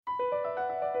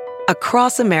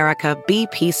Across America,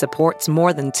 BP supports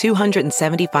more than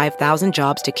 275,000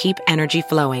 jobs to keep energy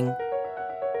flowing.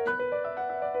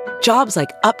 Jobs like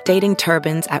updating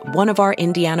turbines at one of our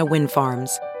Indiana wind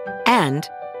farms and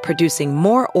producing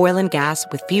more oil and gas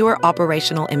with fewer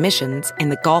operational emissions in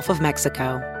the Gulf of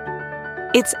Mexico.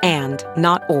 It's and,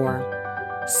 not or.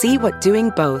 See what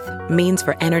doing both means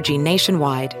for energy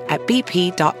nationwide at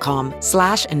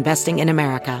bp.com/investing in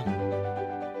America.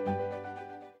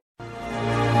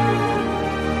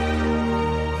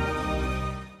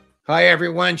 Hi,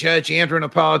 everyone. Judge Andrew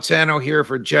Napolitano here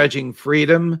for Judging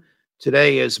Freedom.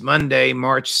 Today is Monday,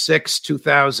 March 6,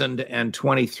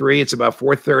 2023. It's about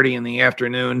 4:30 in the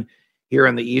afternoon here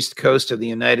on the East Coast of the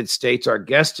United States. Our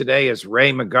guest today is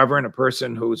Ray McGovern, a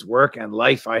person whose work and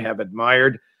life I have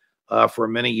admired for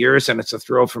many years, and it's a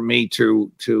thrill for me to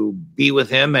be with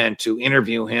him and to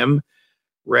interview him.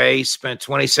 Ray spent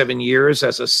 27 years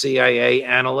as a CIA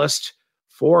analyst,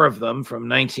 4 of them from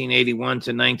 1981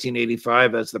 to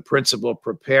 1985 as the principal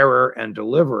preparer and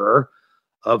deliverer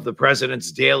of the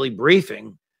president's daily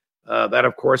briefing. That,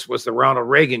 of course, was the Ronald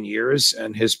Reagan years,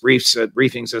 and his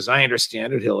briefings, as I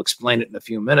understand it, he'll explain it in a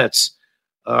few minutes,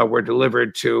 were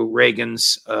delivered to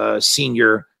Reagan's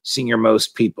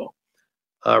senior-most people.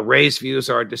 Ray's views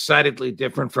are decidedly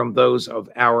different from those of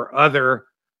our other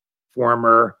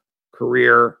former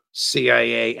career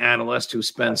CIA analyst who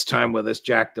spends time with us,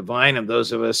 Jack Devine, and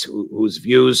those of us whose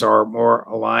views are more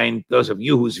aligned, those of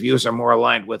you whose views are more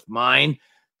aligned with mine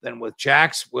than with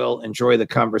Jack's, will enjoy the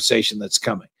conversation that's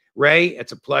coming. Ray,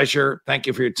 it's a pleasure. Thank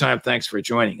you for your time. Thanks for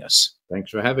joining us.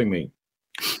 Thanks for having me.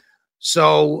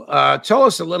 So tell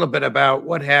us a little bit about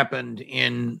what happened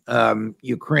in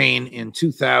Ukraine in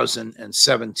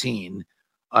 2017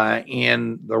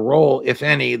 and the role, if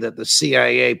any, that the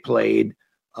CIA played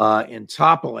in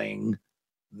toppling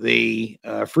the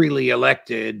freely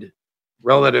elected,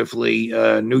 relatively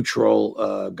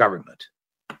neutral government.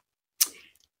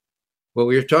 Well,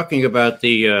 we were talking about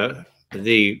the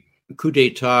coup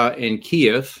d'etat in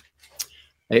Kiev.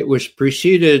 It was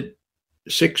preceded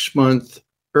 6 months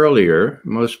earlier,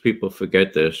 most people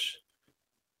forget this,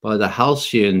 by the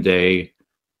halcyon day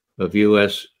of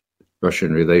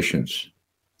U.S.-Russian relations.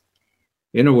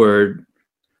 In a word,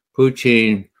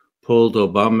 Putin pulled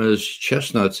Obama's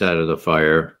chestnuts out of the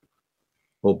fire.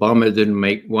 Obama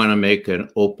didn't want to make an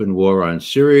open war on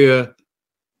Syria.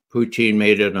 Putin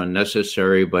made it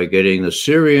unnecessary by getting the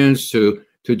Syrians to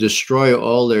destroy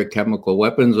all their chemical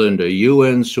weapons under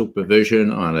UN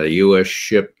supervision on a U.S.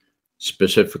 ship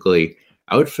specifically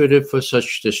outfitted for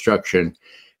such destruction.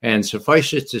 And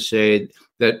suffice it to say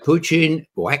that Putin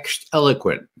waxed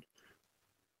eloquent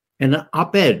in an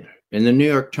op-ed in the New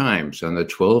York Times on the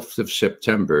 12th of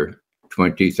September,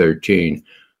 2013,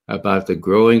 about the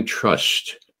growing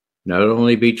trust, not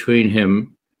only between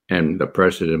him and the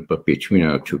president, but between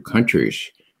our two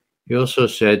countries. He also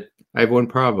said, I have one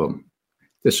problem.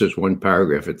 This is one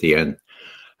paragraph at the end.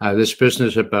 This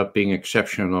business about being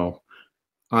exceptional,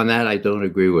 on that I don't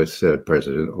agree with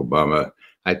President Obama.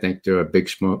 I think there are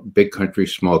big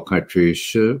countries, small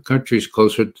countries, countries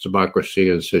closer to democracy.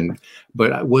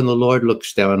 But when the Lord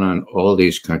looks down on all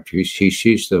these countries, he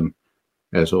sees them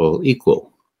as all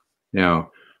equal.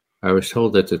 Now, I was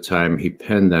told at the time he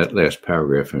penned that last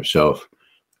paragraph himself.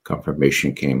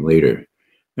 Confirmation came later.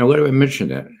 Now, why do I mention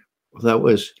that? Well, that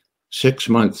was 6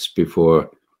 months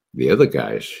before the other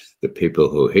guys, the people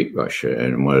who hate Russia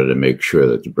and wanted to make sure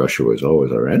that Russia was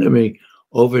always our enemy,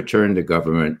 overturned the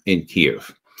government in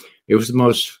Kiev. It was the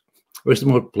most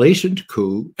blatant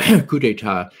coup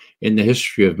d'etat in the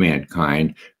history of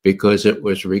mankind because it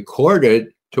was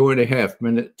recorded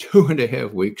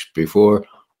 2.5 weeks before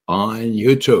on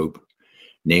YouTube,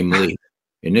 namely.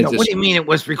 What do you mean it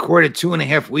was recorded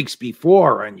 2.5 weeks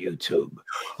before on YouTube?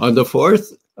 On the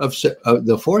 4th of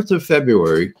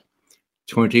February,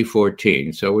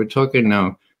 2014. So we're talking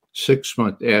now 6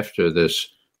 months after this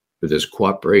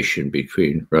cooperation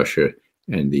between Russia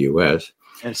and the U.S.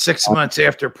 And 6 months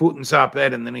after Putin's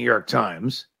op-ed in the New York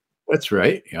Times. That's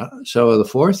right. Yeah. So the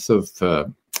 4th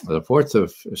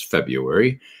of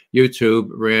February, YouTube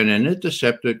ran an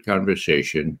intercepted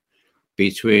conversation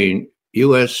between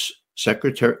U.S.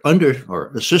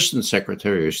 Assistant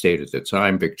Secretary of State at the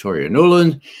time, Victoria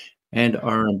Nuland, and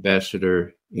our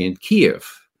ambassador in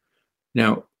Kiev.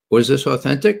 Now, was this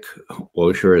authentic?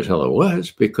 Well, sure as hell it was,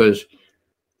 because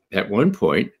at one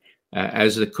point,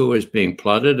 as the coup was being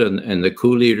plotted and the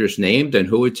coup leaders named and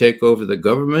who would take over the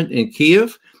government in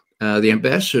Kiev, the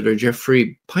ambassador,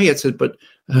 Jeffrey Pyatt, said, but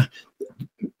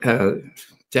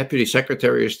Deputy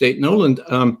Secretary of State Nuland,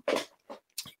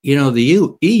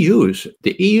 the EU is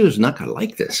not going to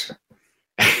like this.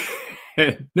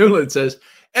 And Newland says,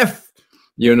 F,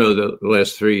 the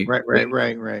last three.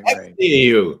 Right.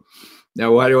 You.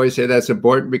 Now, why do I say that's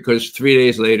important? Because 3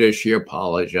 days later, she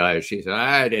apologized. She said,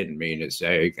 I didn't mean to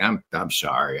say, I'm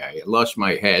sorry. I lost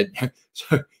my head.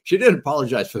 So she didn't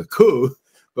apologize for the coup,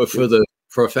 but for the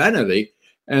profanity.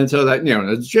 And so that,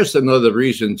 it's just another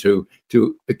reason to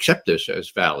accept this as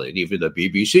valid. Even the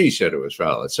BBC said it was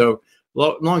valid. So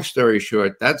long story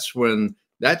short, that's when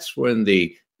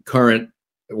the current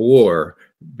war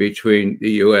between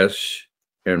the U.S.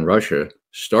 and Russia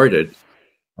started.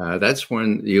 That's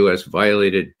when the U.S.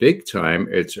 violated big time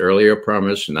its earlier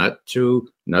promise not to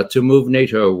move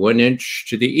NATO 1 inch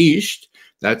to the east.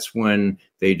 That's when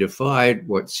they defied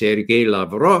what Sergei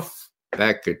Lavrov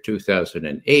back in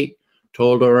 2008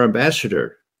 told our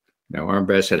ambassador. Now, our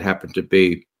ambassador happened to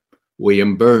be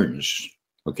William Burns.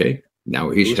 Okay, now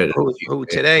he's who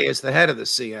today is the head of the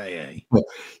CIA.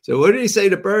 So what did he say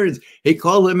to Burns? He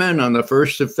called him in on the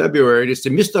 1st of February. He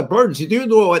said, Mr. Burns, do you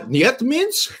know what "niet"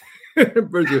 means?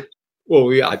 Burns said,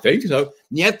 well, yeah, I think so.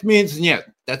 "Niet" means "niet."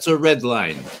 That's a red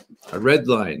line. A red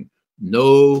line.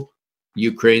 No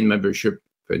Ukraine membership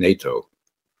for NATO.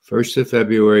 1st of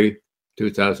February,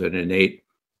 2008.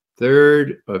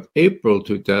 3rd of April,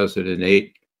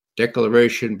 2008.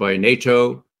 Declaration by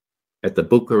NATO at the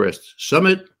Bucharest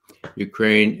summit.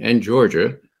 Ukraine and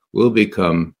Georgia will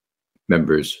become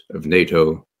members of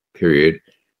NATO, period,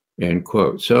 end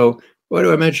quote. So why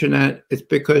do I mention that? It's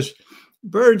because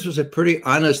Burns was a pretty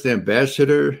honest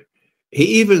ambassador. He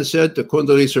even said to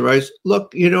Condoleezza Rice,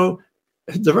 look,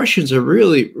 the Russians are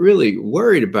really, really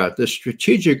worried about this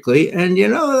strategically. And,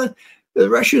 the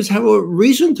Russians have a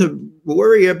reason to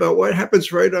worry about what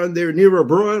happens right on their near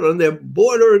abroad, on their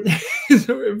border.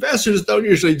 Ambassadors don't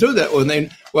usually do that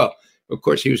of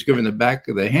course, he was given the back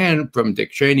of the hand from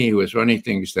Dick Cheney, who was running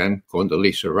things then,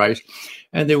 Condoleezza Rice,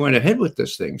 and they went ahead with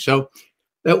this thing. So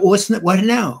what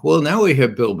now? Well, now we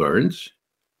have Bill Burns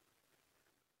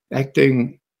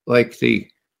acting like the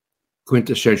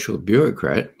quintessential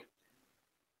bureaucrat.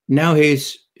 Now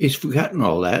he's forgotten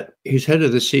all that. He's head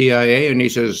of the CIA, and he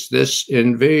says this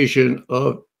invasion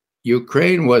of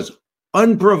Ukraine was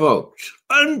unprovoked.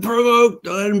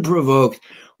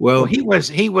 Well, he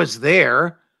was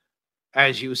there,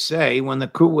 as you say, when the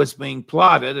coup was being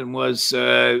plotted and was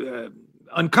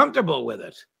uncomfortable with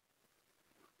it.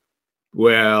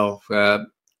 Well,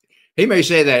 he may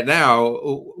say that now.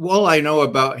 All I know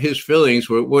about his feelings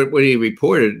were what he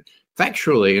reported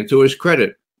factually, and to his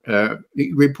credit,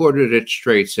 he reported it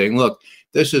straight, saying, look,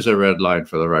 this is a red line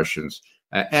for the Russians.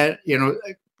 And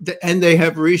they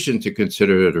have reason to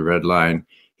consider it a red line.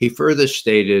 He further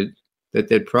stated that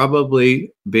there'd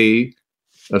probably be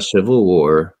a civil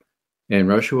war, and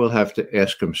Russia will have to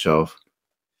ask themselves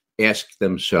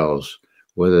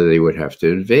whether they would have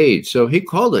to invade. So he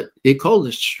called it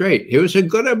straight. He was a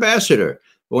good ambassador.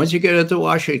 But once you get into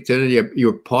Washington and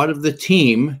you're part of the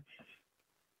team,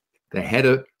 the head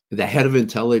of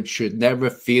intelligence should never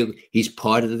feel he's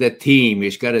part of the team.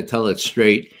 He's got to tell it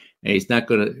straight. And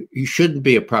he shouldn't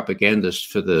be a propagandist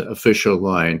for the official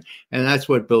line. And that's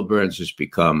what Bill Burns has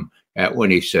become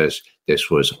when he says this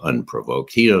was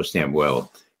unprovoked. He knows damn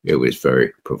well it was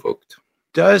very provoked.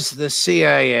 Does the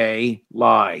CIA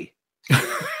lie?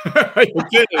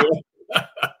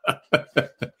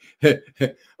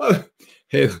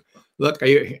 Hey, look,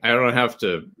 you don't have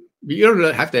to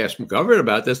ask McGovern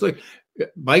about this. Look,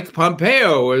 Mike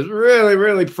Pompeo was really,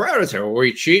 really proud of it.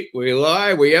 We cheat, we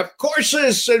lie, we have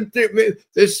courses, and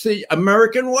it's the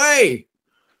American way.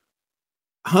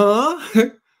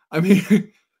 Huh? I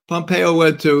mean, Pompeo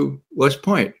went to West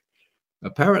Point.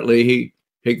 Apparently,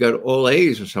 he got all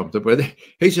A's or something, but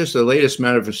he's just the latest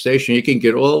manifestation. You can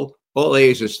get all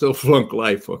A's and still flunk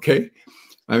life, okay?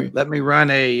 Let me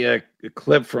run a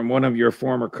clip from one of your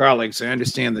former colleagues. I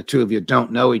understand the two of you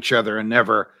don't know each other and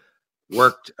never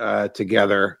worked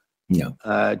together. No.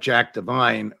 Jack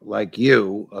Devine, like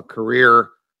you, a career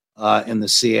in the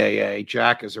CAA.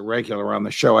 Jack is a regular on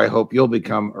the show. I hope you'll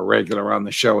become a regular on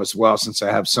the show as well, since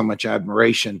I have so much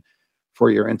admiration for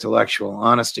your intellectual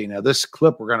honesty. Now, this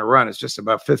clip we're going to run is just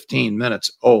about 15 minutes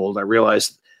old. I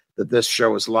realize that this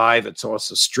show is live. It's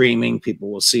also streaming. People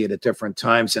will see it at different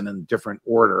times and in different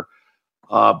order.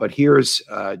 But here's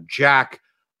Jack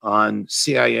on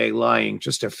CIA lying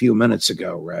just a few minutes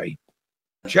ago, Ray.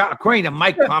 According to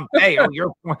Mike Pompeo,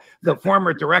 you're the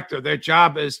former director. Their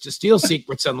job is to steal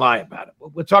secrets and lie about it.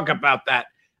 We'll talk about that.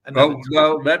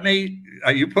 Well, let me.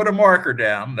 You put a marker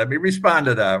down. Let me respond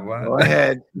to that one. Go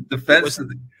ahead.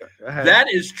 That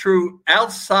is true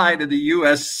outside of the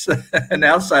U.S. and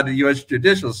outside of the U.S.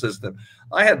 judicial system.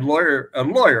 I had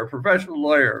a professional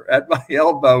lawyer, at my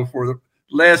elbow for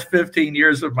last 15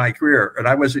 years of my career, and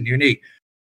I wasn't unique.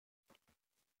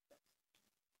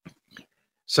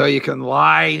 So you can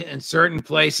lie in certain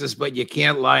places, but you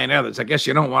can't lie in others. I guess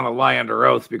you don't want to lie under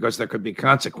oath because there could be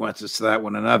consequences to that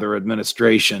when another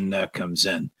administration comes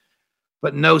in.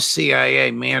 But no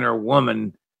CIA man or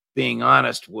woman, being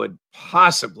honest, would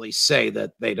possibly say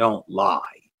that they don't lie.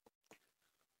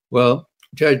 Well,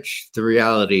 Judge, the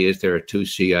reality is there are two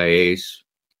CIAs.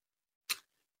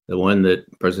 The one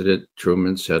that President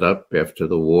Truman set up after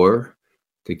the war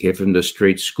to give him the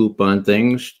straight scoop on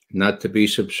things, not to be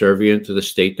subservient to the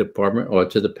State Department or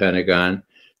to the Pentagon,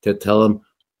 to tell him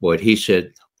what he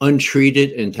said,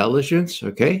 untreated intelligence,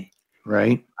 okay?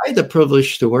 Right. I had the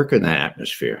privilege to work in that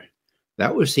atmosphere.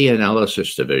 That was the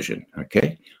analysis division,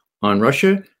 okay? On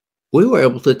Russia, we were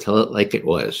able to tell it like it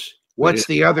was. What's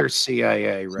the other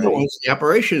CIA, right? It's the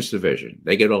operations division.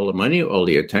 They get all the money, all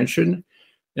the attention.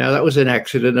 Now, that was an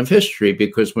accident of history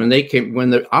because when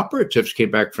the operatives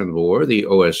came back from the war, the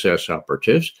OSS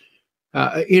operatives,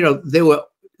 they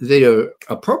were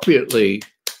appropriately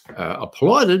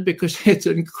applauded because it's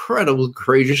incredible,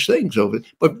 courageous things over.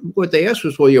 But what they asked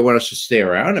was, well, you want us to stay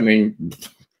around? I mean,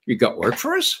 you got work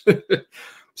for us?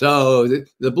 So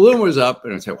the balloon was up,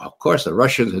 and I said, well, of course, the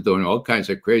Russians are doing all kinds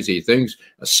of crazy things,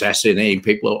 assassinating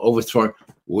people, overthrowing.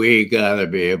 We got to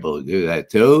be able to do that,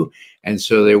 too. And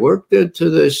so they worked into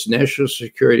this National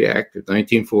Security Act of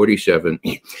 1947.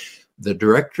 The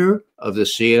director of the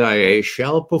CIA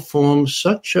shall perform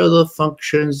such other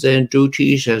functions and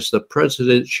duties as the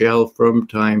president shall from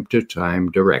time to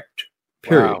time direct.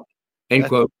 Period. Wow. End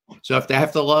quote. So if they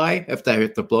have to lie, if they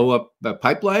have to blow up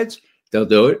pipelines, they'll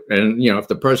do it. And, if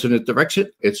the president directs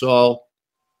it, it's all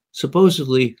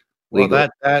supposedly legal.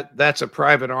 Well, that's a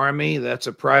private army. That's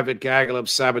a private gaggle of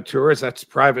saboteurs. That's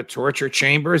private torture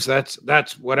chambers.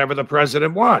 That's whatever the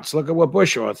president wants. Look at what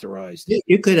Bush authorized.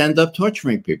 You could end up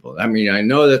torturing people. I mean, I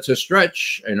know that's a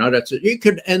stretch. I know you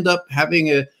could end up having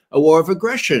a war of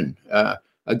aggression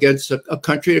against a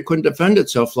country that couldn't defend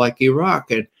itself like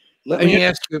Iraq. And let me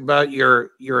ask you about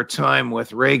your time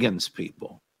with Reagan's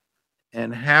people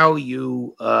and how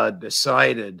you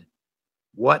decided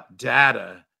what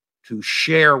data to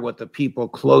share with the people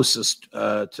closest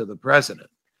to the president.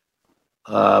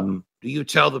 Do you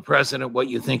tell the president what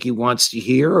you think he wants to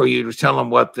hear, or you tell him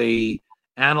what the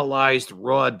analyzed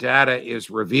raw data is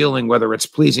revealing, whether it's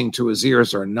pleasing to his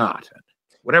ears or not?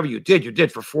 Whatever you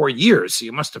did for 4 years, so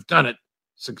you must have done it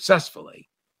successfully.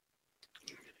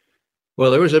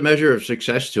 Well, there was a measure of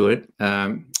success to it.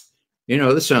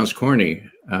 This sounds corny,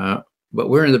 but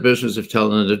we're in the business of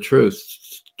telling the truth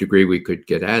to the degree we could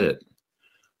get at it.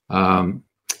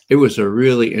 It was a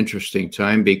really interesting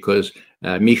time because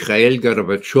Mikhail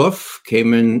Gorbachev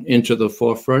came into the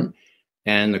forefront,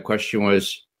 and the question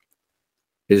was,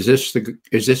 is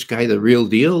this guy the real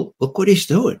deal? Look what he's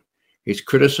doing. He's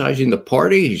criticizing the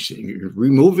party. He's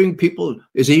removing people.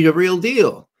 Is he the real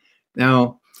deal?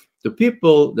 Now, the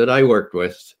people that I worked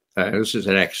with, this is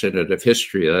an accident of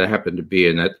history that I happened to be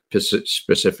in that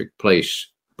specific place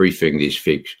briefing these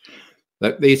folks.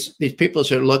 These people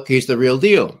said, look, he's the real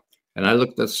deal. And I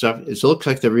looked at stuff. It looks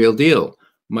like the real deal.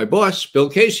 My boss, Bill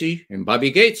Casey and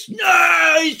Bobby Gates,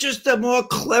 no, he's just a more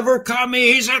clever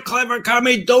commie. He's a clever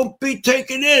commie. Don't be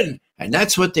taken in. And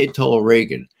that's what they told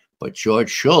Reagan. But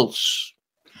George Shultz,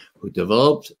 who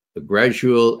developed a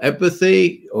gradual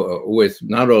empathy with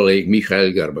not only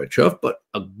Mikhail Gorbachev, but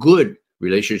a good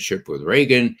relationship with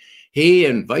Reagan, he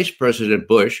and Vice President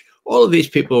Bush, all of these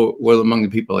people were among the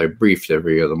people I briefed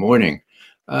every other morning.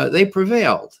 They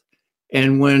prevailed.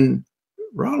 And when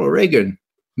Ronald Reagan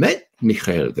met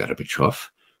Mikhail Gorbachev,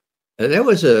 there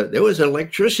was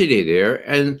electricity there.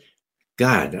 And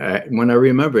God, when I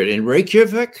remember it, in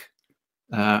Reykjavik,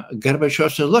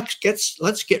 Gorbachev said,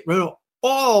 let's get rid of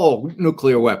all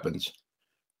nuclear weapons.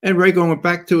 And Reagan went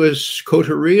back to his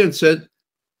coterie and said,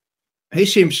 he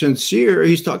seems sincere.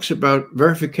 He talks about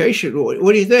verification.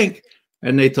 What do you think?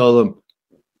 And they told him,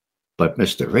 but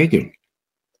Mr. Reagan,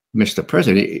 Mr.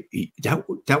 President,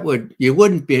 you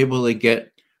wouldn't be able to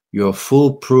get your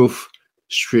foolproof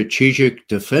strategic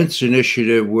defense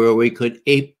initiative where we could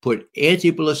put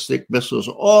anti-ballistic missiles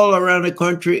all around the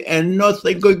country and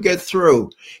nothing could get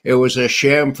through. It was a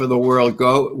sham for the word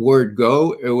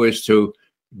go. It was to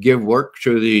give work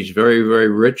to these very, very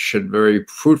rich and very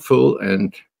fruitful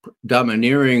and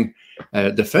domineering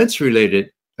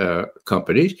defense-related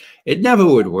companies. It never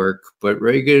would work, but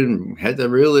Reagan had the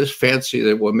realist fancy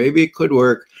that, well, maybe it could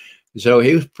work. So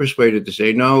he was persuaded to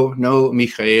say, no,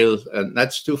 Mikhail,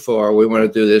 that's too far. We want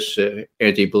to do this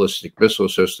anti-ballistic missile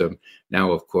system.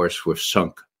 Now, of course, we've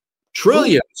sunk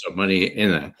trillions of money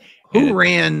in that. Who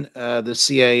ran the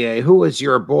CIA? Who was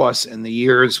your boss in the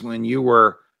years when you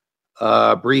were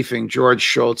briefing George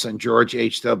Shultz and George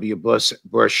H.W.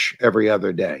 Bush every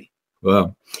other day?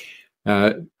 Well,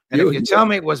 and if you tell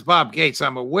me it was Bob Gates,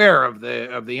 I'm aware of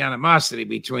the animosity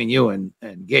between you and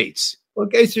Gates. Well,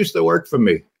 Gates used to work for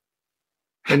me.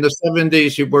 In the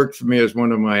 70s, he worked for me as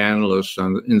one of my analysts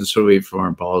in the Soviet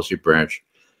Foreign Policy branch.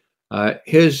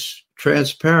 His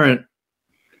transparent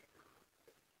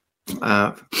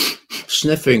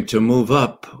sniffing to move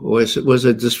up was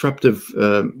a disruptive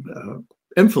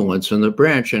influence in the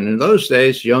branch. And in those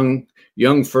days, young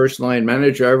first-line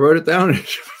manager, I wrote it down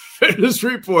in this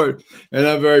report, and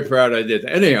I'm very proud I did.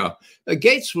 Anyhow,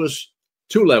 Gates was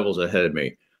 2 levels ahead of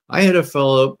me. I had a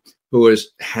fellow who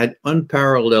had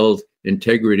unparalleled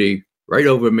integrity right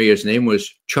over me. His name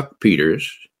was Chuck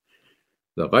Peters,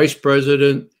 the vice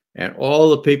president, and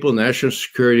all the people, national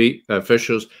security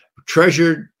officials,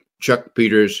 treasured Chuck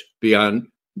Peters beyond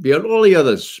all the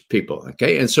other people.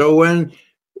 Okay, and so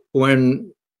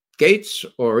when Gates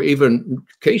or even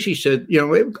Casey said,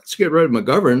 let's get rid of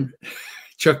McGovern,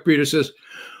 Chuck Peters says,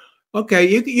 okay,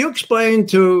 you explain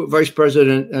to Vice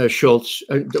President Shultz,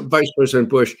 Vice President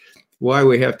Bush, why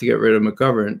we have to get rid of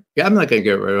McGovern. Yeah, I'm not going to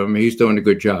get rid of him. He's doing a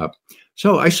good job.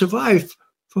 So I survived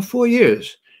for 4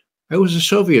 years. I was a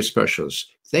Soviet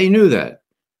specialist. They knew that.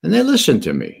 And they listened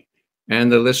to me.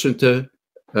 And they listened to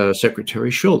Secretary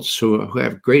Shultz, who I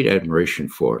have great admiration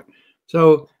for.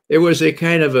 So it was a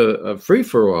kind of a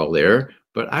free-for-all there.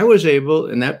 But I was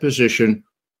able, in that position,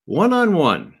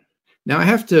 one-on-one. Now, I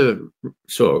have to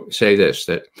say this,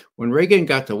 that when Reagan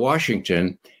got to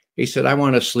Washington, he said, I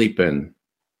want to sleep in.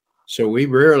 So we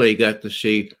rarely got to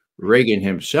see Reagan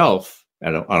himself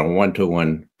on a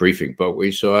one-to-one briefing, but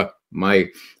we saw my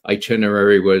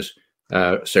itinerary was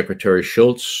Secretary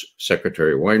Shultz,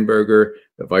 Secretary Weinberger,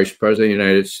 the Vice President of the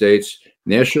United States,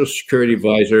 National Security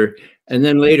Advisor, and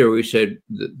then later we said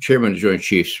the Chairman of the Joint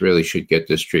Chiefs really should get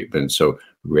this treatment. So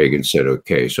Reagan said,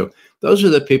 okay. So those are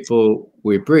the people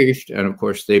we briefed, and of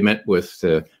course they met with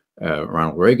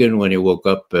Ronald Reagan when he woke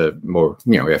up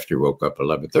after he woke up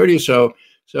 11:30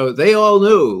 So they all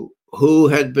knew who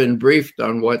had been briefed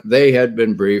on what they had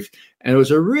been briefed. And it was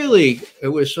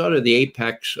sort of the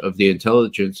apex of the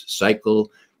intelligence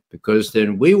cycle, because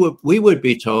then we would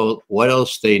be told what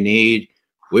else they need.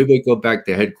 We would go back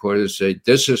to headquarters and say,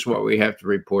 this is what we have to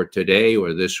report today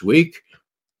or this week.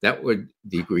 The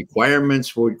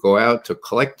requirements would go out to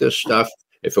collect this stuff.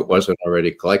 If it wasn't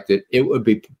already collected, it would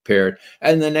be prepared.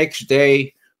 And the next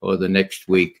day or the next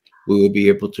week, we would be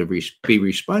able to be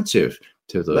responsive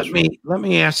to those. Let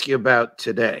me ask you about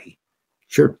today.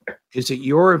 Sure. Is it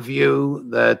your view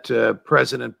that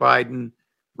President Biden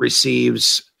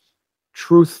receives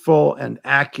truthful and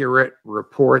accurate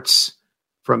reports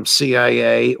from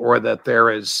CIA, or that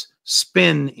there is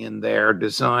spin in there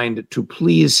designed to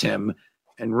please him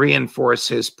and reinforce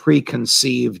his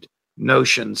preconceived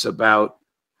notions about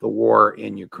the war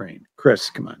in Ukraine? Chris,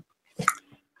 come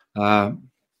on.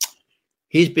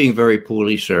 He's being very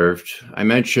poorly served. I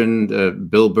mentioned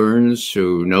Bill Burns,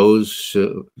 who knows,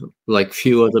 like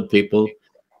few other people,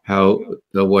 how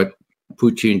what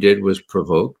Putin did was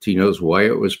provoked. He knows why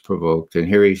it was provoked. And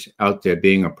here he's out there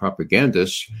being a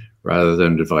propagandist rather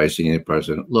than advising the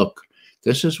president, look,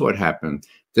 this is what happened.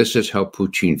 This is how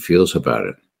Putin feels about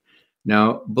it.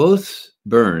 Now, both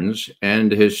Burns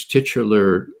and his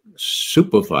titular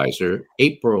supervisor,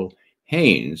 April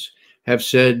Haynes, have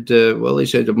said, he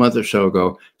said a month or so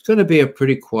ago, it's going to be a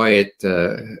pretty quiet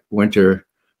winter.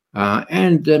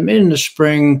 And in the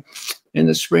spring,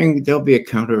 there'll be a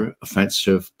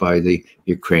counteroffensive by the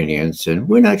Ukrainians. And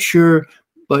we're not sure,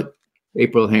 but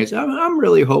April Haynes, I'm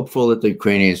really hopeful that the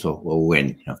Ukrainians will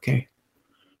win. Okay.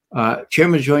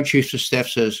 Chairman of the Joint Chiefs of Staff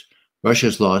says,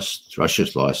 Russia's lost.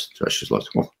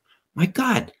 Well, my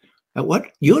God,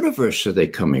 what universe are they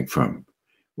coming from?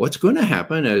 What's going to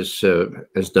happen, as Doug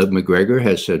McGregor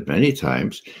has said many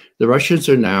times, the Russians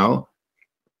are now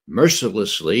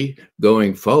mercilessly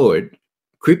going forward,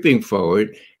 creeping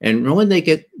forward, and when they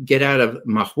get out of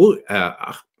Mahmoud,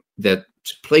 that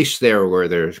place there where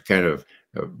they're kind of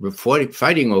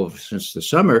fighting over since the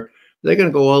summer, they're going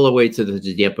to go all the way to the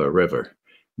Dnieper River.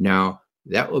 Now,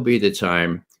 that will be the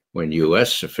time when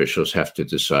U.S. officials have to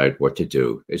decide what to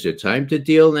do. Is it time to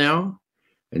deal now?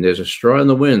 And there's a straw in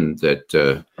the wind that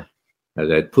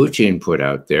Putin put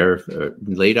out there in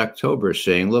late October,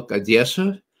 saying, "Look,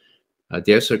 Odessa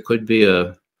could be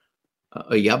a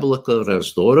Yabloko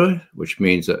Razdora, which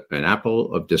means an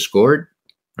apple of discord."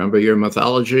 Remember your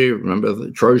mythology? Remember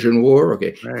the Trojan War?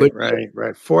 Okay,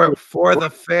 right. For the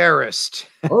fairest.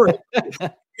 All right.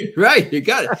 Right, you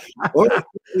got it.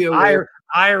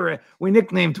 Ira, we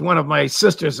nicknamed one of my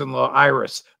sisters-in-law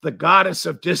Iris, the goddess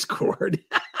of discord.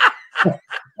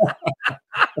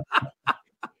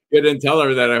 You didn't tell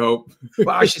her that, I hope.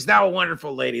 Well, she's now a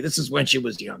wonderful lady. This is when she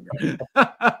was younger.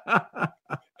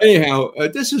 Anyhow,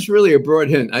 this is really a broad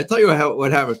hint. I tell you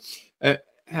what happened.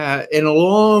 In a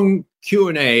long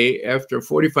Q&A after a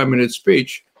 45-minute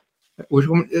speech,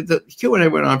 the Q&A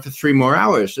went on for 3 more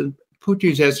hours, and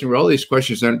Putin's answering all these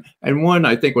questions, and one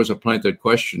I think was a planted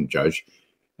question, Judge.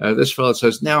 This fellow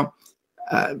says, "Now,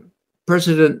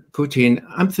 President Putin,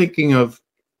 I'm thinking of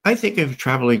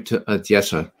traveling to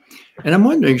Odessa, and I'm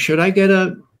wondering, should I get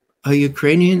a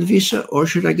Ukrainian visa or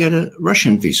should I get a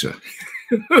Russian visa?"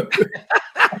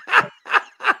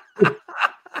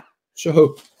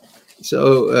 So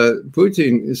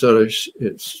Putin sort of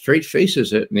straight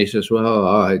faces it, and he says, "Well,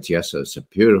 Odessa, it's a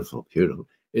beautiful.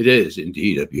 It is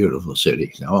indeed a beautiful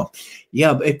city. No,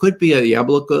 yeah, it could be a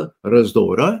Yabloko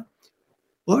Razdora,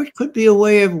 or it could be a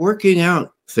way of working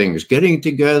out things, getting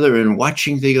together and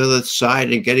watching the other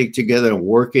side and getting together and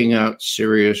working out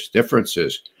serious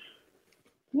differences."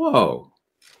 Whoa.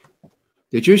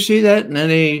 Did you see that in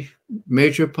any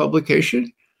major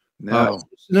publication? No.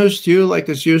 News to you like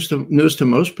it's news to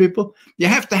most people. You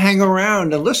have to hang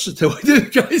around and listen to what this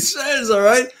guy says, all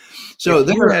right? So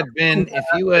if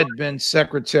you had been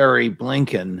Secretary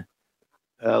Blinken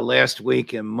last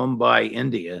week in Mumbai,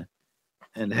 India,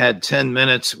 and had 10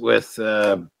 minutes with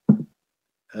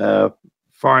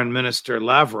Foreign Minister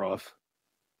Lavrov,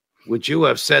 would you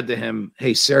have said to him,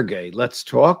 "Hey, Sergey, let's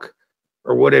talk"?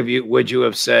 Or would you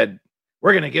have said,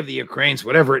 "We're going to give the Ukrainians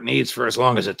whatever it needs for as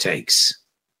long as it takes"?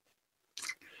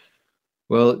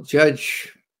 Well, Judge,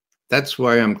 that's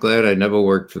why I'm glad I never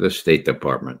worked for the State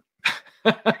Department.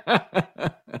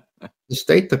 The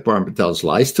State Department tells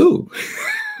lies too.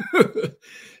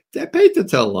 They're paid to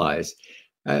tell lies.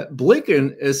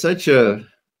 Blinken is such a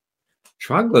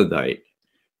troglodyte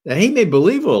that he may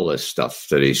believe all this stuff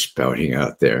that he's spouting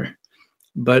out there.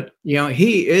 But,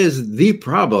 he is the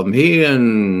problem. He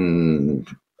and,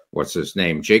 what's his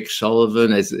name, Jake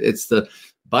Sullivan, it's the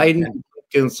Biden,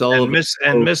 Sullivan.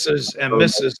 And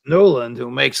Mrs. Newland, who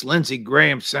makes Lindsey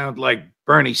Graham sound like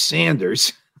Bernie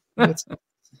Sanders.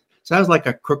 Sounds like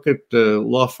a crooked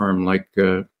law firm like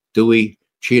Dewey,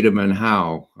 Cheatham, and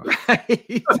Howe.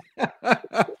 Right.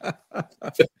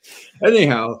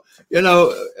 Anyhow,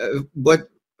 what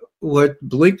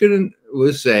Blinken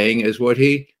was saying is what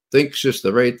he thinks is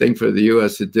the right thing for the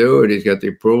U.S. to do, and he's got the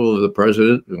approval of the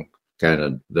president, kind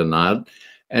of the nod,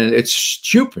 and it's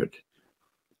stupid.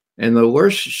 And the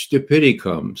worst stupidity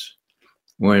comes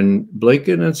when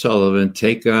Blinken and Sullivan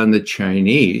take on the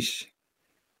Chinese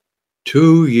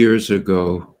 2 years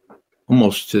ago,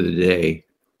 almost to the day,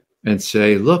 and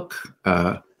say, "Look,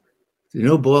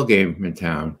 no ball game in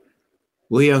town.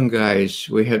 We young guys,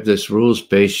 we have this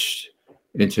rules-based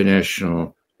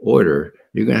international order.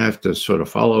 You're going to have to sort of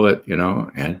follow it,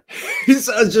 And he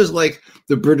sounds just like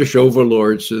the British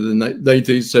overlords of the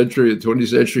 19th century and 20th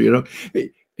century,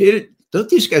 Don't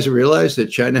these guys realize that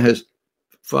China has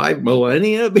 5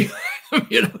 millennia?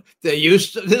 They're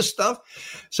used to this stuff.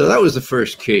 So that was the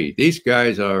first key. These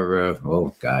guys are,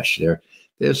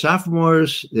 they're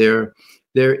sophomores, they're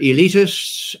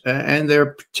elitists, and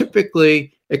they're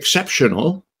typically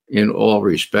exceptional in all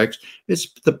respects. It's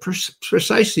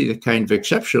precisely the kind of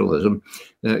exceptionalism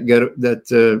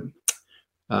that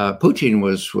Putin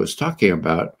was talking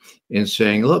about in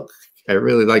saying, "Look, I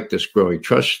really like this growing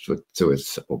trust with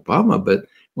Obama, but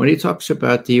when he talks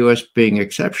about the U.S. being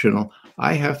exceptional,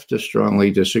 I have to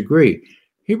strongly disagree."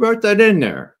 He wrote that in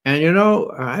there. And,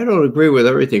 I don't agree with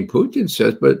everything Putin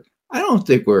says, but I don't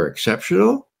think we're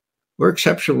exceptional. We're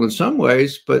exceptional in some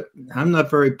ways, but I'm not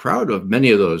very proud of many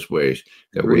of those ways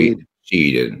that we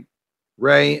succeed in.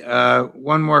 Ray,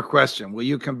 one more question. Will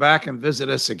you come back and visit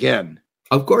us again?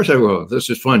 Of course I will. This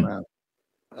is fun.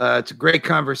 It's a great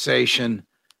conversation.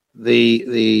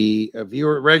 The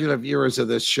regular viewers of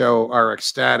this show are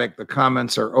ecstatic. The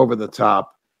comments are over the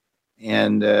top.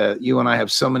 And you and I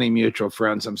have so many mutual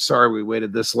friends. I'm sorry we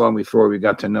waited this long before we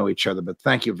got to know each other, but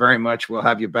thank you very much. We'll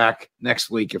have you back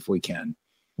next week if we can.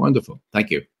 Wonderful.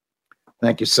 Thank you.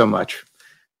 Thank you so much.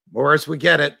 More as we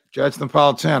get it, Judge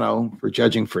Napolitano for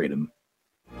Judging Freedom.